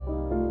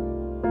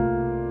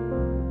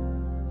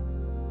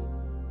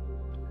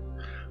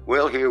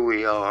Well, here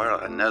we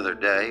are, another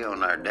day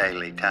on our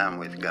daily time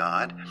with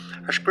God.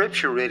 Our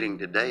scripture reading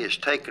today is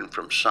taken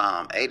from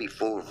Psalm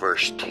 84,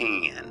 verse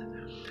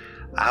 10.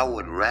 I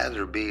would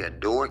rather be a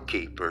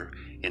doorkeeper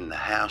in the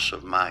house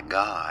of my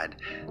God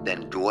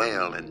than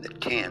dwell in the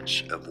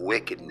tents of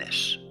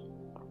wickedness.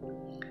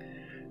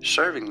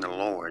 Serving the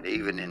Lord,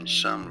 even in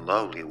some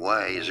lowly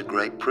way, is a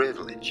great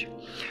privilege.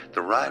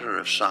 The writer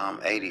of Psalm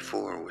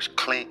 84 was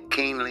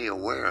keenly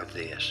aware of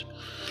this.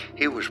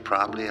 He was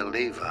probably a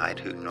Levite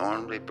who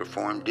normally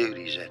performed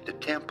duties at the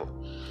temple.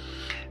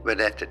 But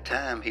at the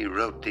time he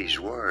wrote these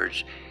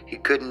words, he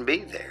couldn't be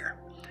there.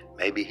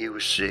 Maybe he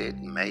was sick,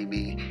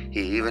 maybe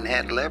he even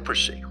had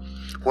leprosy.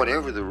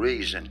 Whatever the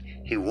reason,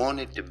 he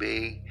wanted to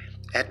be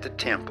at the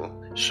temple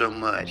so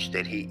much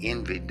that he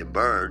envied the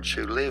birds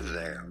who lived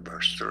there.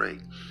 Verse 3.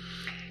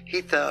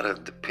 He thought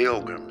of the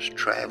pilgrims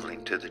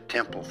traveling to the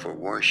temple for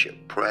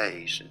worship,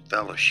 praise, and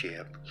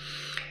fellowship.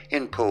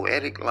 In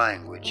poetic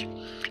language,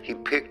 he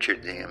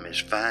pictured them as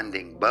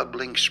finding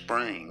bubbling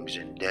springs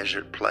in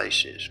desert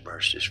places,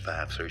 verses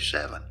 5 through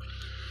 7.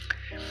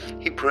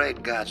 He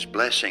prayed God's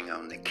blessing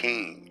on the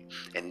king,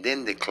 and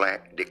then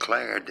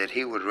declared that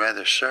he would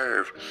rather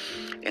serve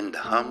in the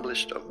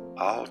humblest of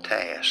all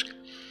tasks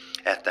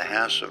at the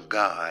house of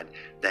God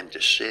than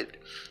to sit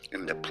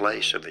in the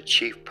place of a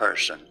chief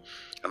person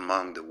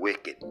among the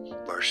wicked,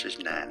 verses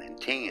 9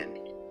 and 10.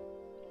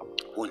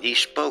 When he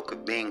spoke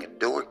of being a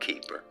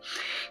doorkeeper,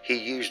 he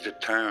used a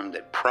term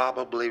that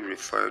probably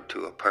referred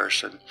to a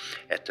person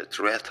at the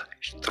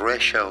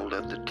threshold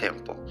of the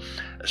temple,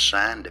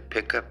 assigned to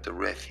pick up the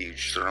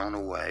refuse thrown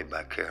away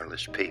by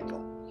careless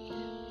people.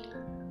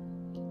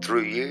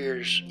 Through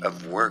years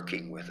of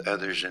working with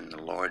others in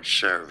the Lord's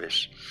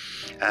service,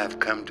 I have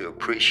come to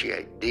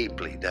appreciate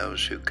deeply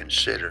those who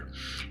consider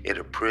it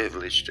a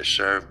privilege to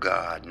serve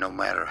God, no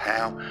matter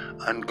how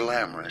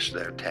unglamorous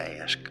their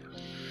task.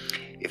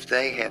 If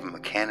they have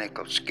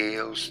mechanical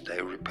skills,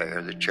 they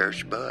repair the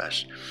church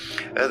bus.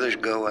 Others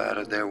go out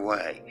of their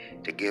way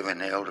to give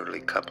an elderly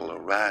couple a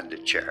ride to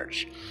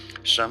church.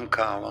 Some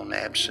call on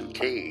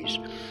absentees.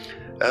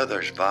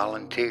 Others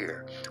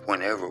volunteer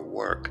whenever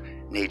work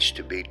needs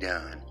to be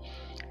done.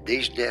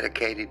 These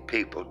dedicated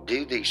people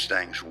do these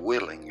things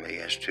willingly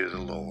as to the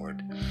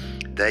Lord.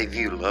 They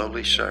view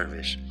lowly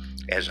service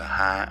as a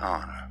high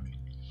honor.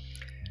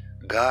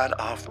 God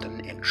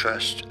often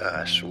entrusts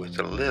us with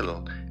a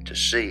little to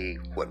see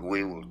what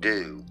we will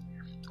do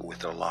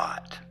with a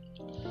lot.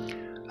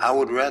 I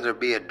would rather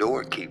be a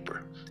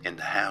doorkeeper in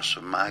the house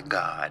of my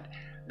God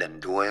than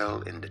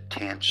dwell in the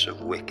tents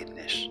of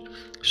wickedness.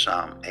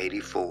 Psalm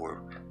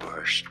 84,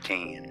 verse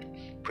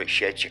 10.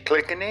 Appreciate you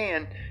clicking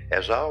in.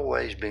 As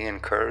always, be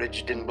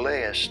encouraged and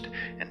blessed.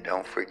 And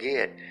don't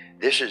forget,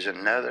 this is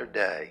another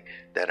day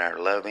that our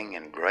loving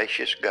and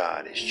gracious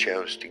God has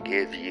chose to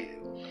give you.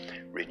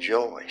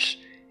 Rejoice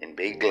and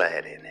be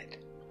glad in it.